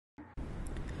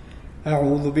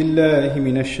أعوذ بالله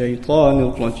من الشيطان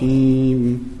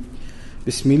الرجيم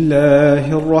بسم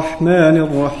الله الرحمن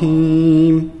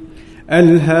الرحيم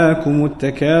ألهاكم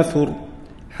التكاثر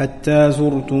حتى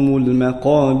زرتم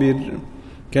المقابر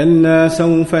كلا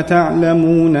سوف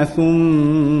تعلمون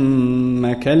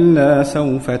ثم كلا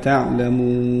سوف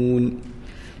تعلمون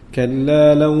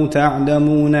كلا لو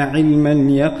تعلمون علم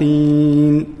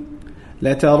اليقين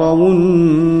لترون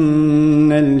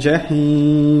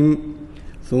الجحيم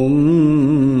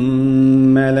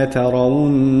ثم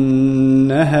لترونها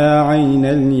عين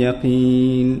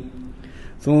اليقين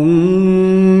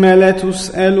ثم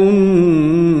لتسألن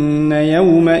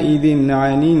يومئذ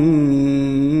عن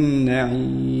النعيم.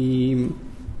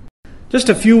 Just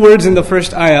a few words in the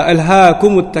first ayah.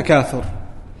 ألهاكم التكاثر.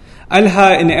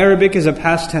 Alha in Arabic is a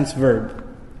past tense verb.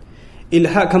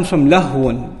 Ilha comes from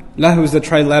lahwun. Lahu is the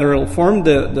trilateral form.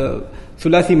 The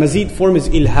thulathi mazid form is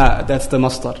ilha. That's the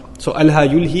masdar. So alha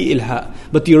yulhi ilha.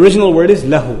 But the original word is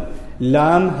lahu.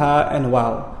 Lam, ha and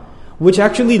waw. Which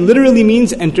actually literally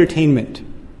means entertainment.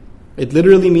 It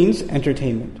literally means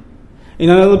entertainment. In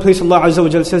another place Allah Azza wa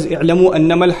Jalla says, اعلموا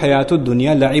أنما الحياة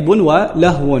الدنيا لعب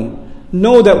ولهو.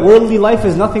 Know that worldly life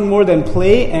is nothing more than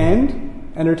play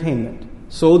and entertainment.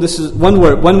 So this is one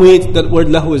word, one way that word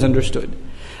lahu is understood.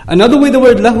 Another way the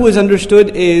word lahu is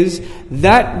understood is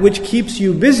that which keeps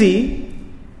you busy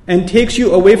and takes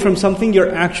you away from something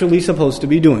you're actually supposed to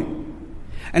be doing.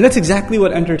 And that's exactly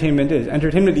what entertainment is.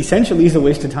 Entertainment essentially is a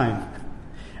waste of time.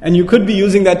 And you could be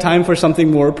using that time for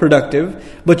something more productive,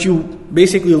 but you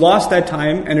basically lost that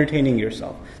time entertaining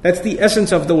yourself. That's the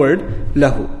essence of the word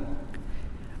lahu.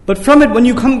 But from it, when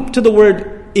you come to the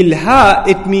word ilha,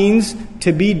 it means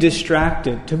to be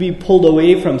distracted, to be pulled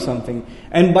away from something.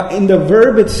 And in the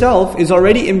verb itself is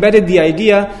already embedded the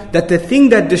idea that the thing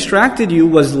that distracted you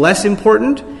was less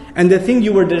important, and the thing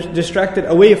you were distracted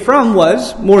away from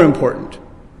was more important.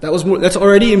 That's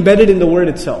already embedded in the word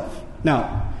itself.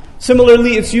 Now,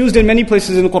 similarly, it's used in many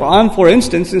places in the Quran. For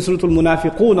instance, in Surah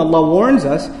Al-Munafiqun, Allah warns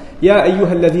us, Ya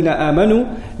ayyuha alladhina amanu,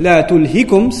 la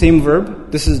tulhikum, same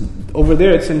verb. This is, over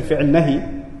there it's in fi'l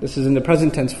nahi. This is in the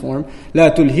present tense form. لا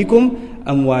تلهكم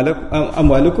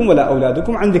أموالكم ولا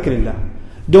أولادكم عن ذكر الله.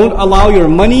 Don't allow your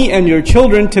money and your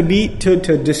children to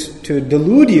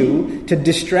delude you, to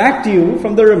distract you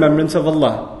from the remembrance of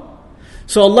Allah.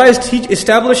 So Allah is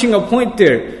establishing a point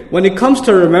there. When it comes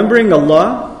to remembering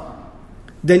Allah,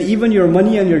 then even your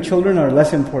money and your children are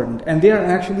less important. And they are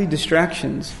actually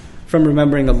distractions from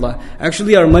remembering Allah.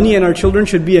 Actually, our money and our children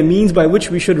should be a means by which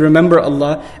we should remember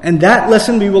Allah. And that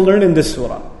lesson we will learn in this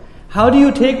surah. How do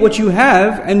you take what you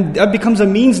have and that becomes a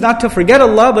means not to forget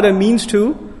Allah, but a means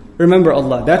to remember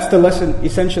Allah? That's the lesson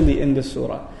essentially in this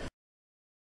surah.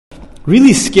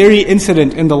 Really scary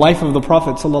incident in the life of the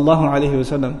Prophet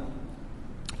ﷺ.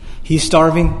 He's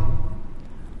starving.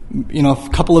 A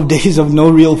couple of days of no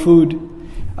real food.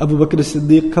 Abu Bakr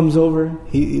as-Siddiq comes over.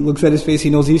 He looks at his face, he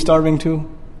knows he's starving too.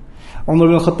 Umar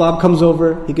ibn Khattab comes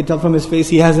over. He can tell from his face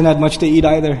he hasn't had much to eat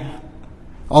either.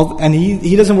 And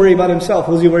he doesn't worry about himself.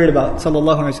 Who's he worried about?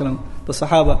 Sallallahu Alaihi Wasallam, the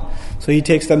Sahaba. So he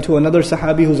takes them to another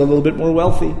Sahabi who's a little bit more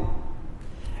wealthy.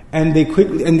 And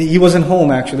he wasn't home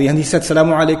actually. And he said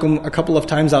Salamu Alaikum a couple of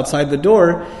times outside the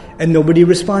door, and nobody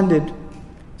responded.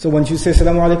 So once you say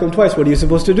Salamu Alaikum twice, what are you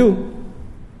supposed to do?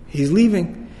 He's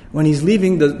leaving. When he's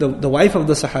leaving, the wife of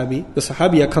the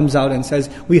Sahabiya comes out and says,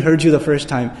 "We heard you the first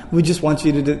time. We just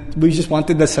wanted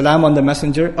the salam on the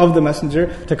messenger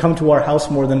to come to our house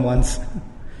more than once.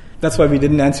 That's why we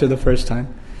didn't answer the first time."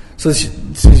 So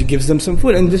she gives them some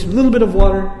food and just a little bit of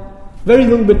water, very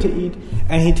little bit to eat.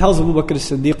 And he tells Abu Bakr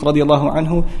as-Siddiq radiallahu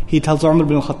anhu, he tells Umar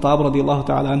ibn Khattab radiallahu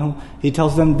ta'ala anhu, he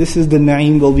tells them, this is the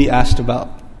na'im we'll be asked about.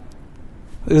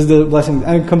 This is the blessing.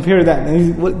 And compare that.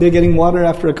 And they're getting water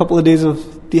after a couple of days of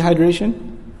dehydration.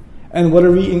 And what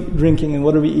are we drinking and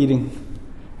what are we eating?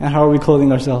 And how are we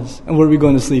clothing ourselves? And where are we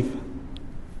going to sleep?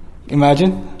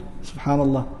 Imagine.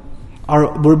 SubhanAllah.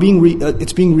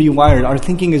 It's being rewired. Our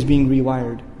thinking is being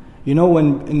rewired.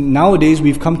 When nowadays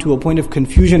we've come to a point of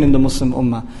confusion in the Muslim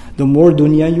Ummah. The more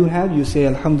dunya you have, you say,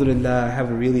 Alhamdulillah, I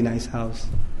have a really nice house.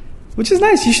 Which is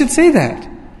nice, you should say that.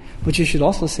 But you should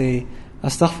also say,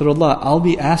 Astaghfirullah, I'll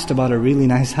be asked about a really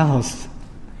nice house.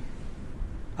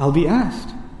 I'll be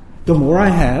asked. The more I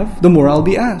have, the more I'll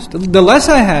be asked. The less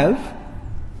I have,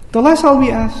 the less I'll be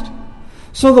asked.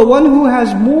 So the one who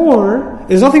has more,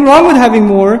 there's nothing wrong with having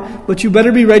more, but you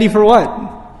better be ready for what?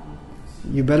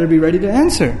 You better be ready to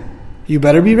answer. You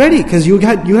better be ready, because you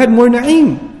had more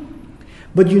na'im.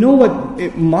 But you know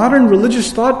what modern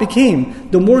religious thought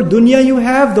became? The more dunya you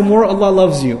have, the more Allah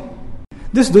loves you.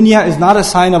 This dunya is not a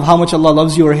sign of how much Allah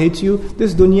loves you or hates you.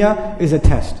 This dunya is a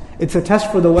test. It's a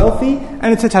test for the wealthy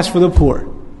and it's a test for the poor.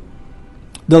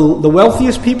 The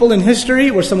wealthiest people in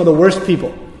history were some of the worst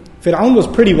people. Fir'aun was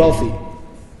pretty wealthy,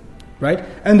 right?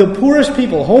 And the poorest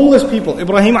people, homeless people,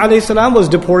 Ibrahim alayhi salam was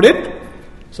deported.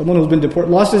 Someone who's been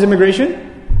deported, lost his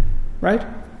immigration, right?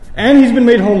 And he's been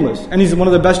made homeless. And he's one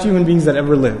of the best human beings that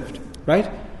ever lived,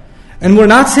 right? And we're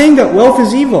not saying that wealth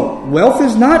is evil. Wealth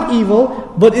is not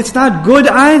evil, but it's not good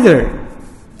either.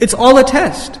 It's all a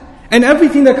test. And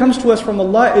everything that comes to us from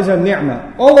Allah is a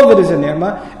ni'mah. All of it is a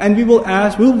ni'mah. And we will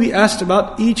be asked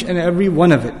about each and every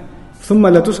one of it. ثُمَّ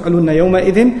لَتُسْأَلُنَّ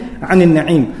يَوْمَئِذٍ عَنِ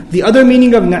النَّعِيمِ. The other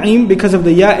meaning of na'im, because of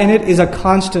the ya in it, is a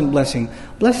constant blessing.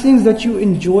 Blessings that you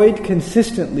enjoyed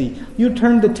consistently. You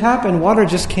turned the tap and water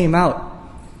just came out.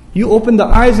 You opened the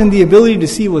eyes and the ability to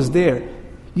see was there.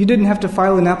 You didn't have to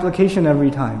file an application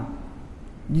every time.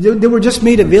 They were just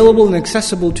made available and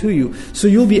accessible to you. So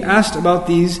you'll be asked about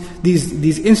these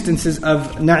instances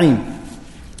of na'im.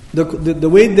 The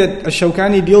way that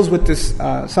Ash-Shawkani deals with this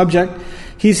subject,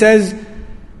 he says,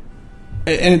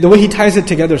 and the way he ties it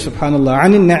together, subhanallah,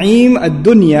 عن النعيم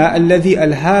الدنيا الذي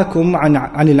ألهاكم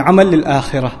عن العمل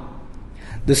للآخرة.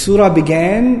 The surah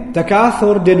began,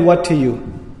 Takathur did what to you?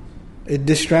 It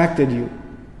distracted you.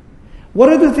 What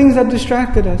are the things that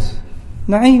distracted us?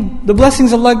 Na'im. The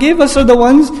blessings Allah gave us are the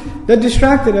ones that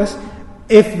distracted us.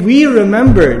 If we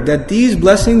remember that these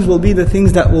blessings will be the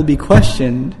things that will be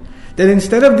questioned, that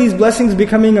instead of these blessings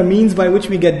becoming a means by which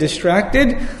we get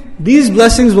distracted, these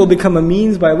blessings will become a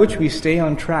means by which we stay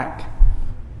on track.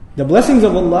 The blessings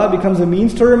of Allah becomes a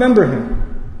means to remember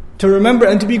Him, to remember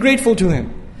and to be grateful to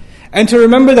Him, and to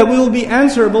remember that we will be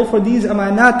answerable for these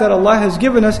amanat that Allah has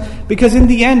given us, because in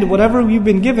the end, whatever we've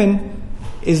been given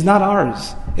is not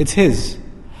ours, it's His.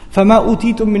 فَمَا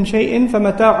أُوتِيتُم مِّن شَيْءٍ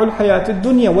فَمَتَاعُ الْحَيَاةِ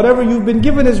الدُّنْيَا. Whatever you've been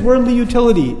given is worldly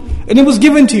utility. And it was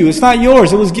given to you, it's not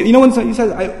yours. It was, you know when he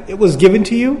says, it was given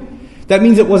to you? That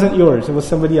means it wasn't yours, it was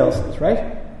somebody else's,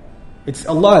 right? It's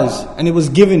Allah's, and it was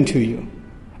given to you.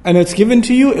 And it's given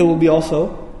to you, it will be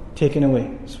also taken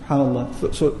away.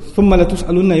 SubhanAllah. So, ثُمَّ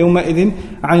لَتُسْأَلُنَّ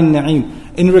يَوْمَئِذٍ عَنِ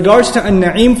النَّعِيمِ. In regards to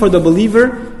an-na'im for the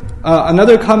believer,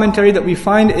 another commentary that we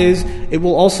find is, it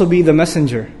will also be the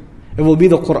messenger. It will be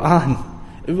the Qur'an.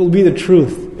 It will be the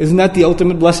truth. Isn't that the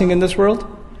ultimate blessing in this world?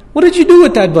 What did you do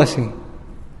with that blessing?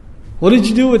 What did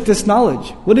you do with this knowledge?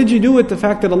 What did you do with the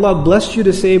fact that Allah blessed you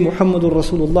to say Muhammadur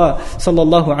Rasulullah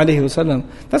sallallahu alaihi wasallam?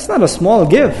 That's not a small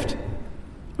gift.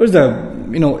 There's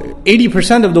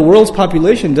 80% of the world's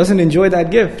population doesn't enjoy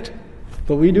that gift.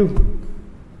 But we do.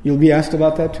 You'll be asked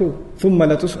about that too. ثُمَّ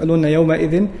لَتُسْأَلُنَّ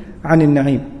يَوْمَئِذٍ عَنِ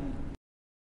النَّعِيمِ.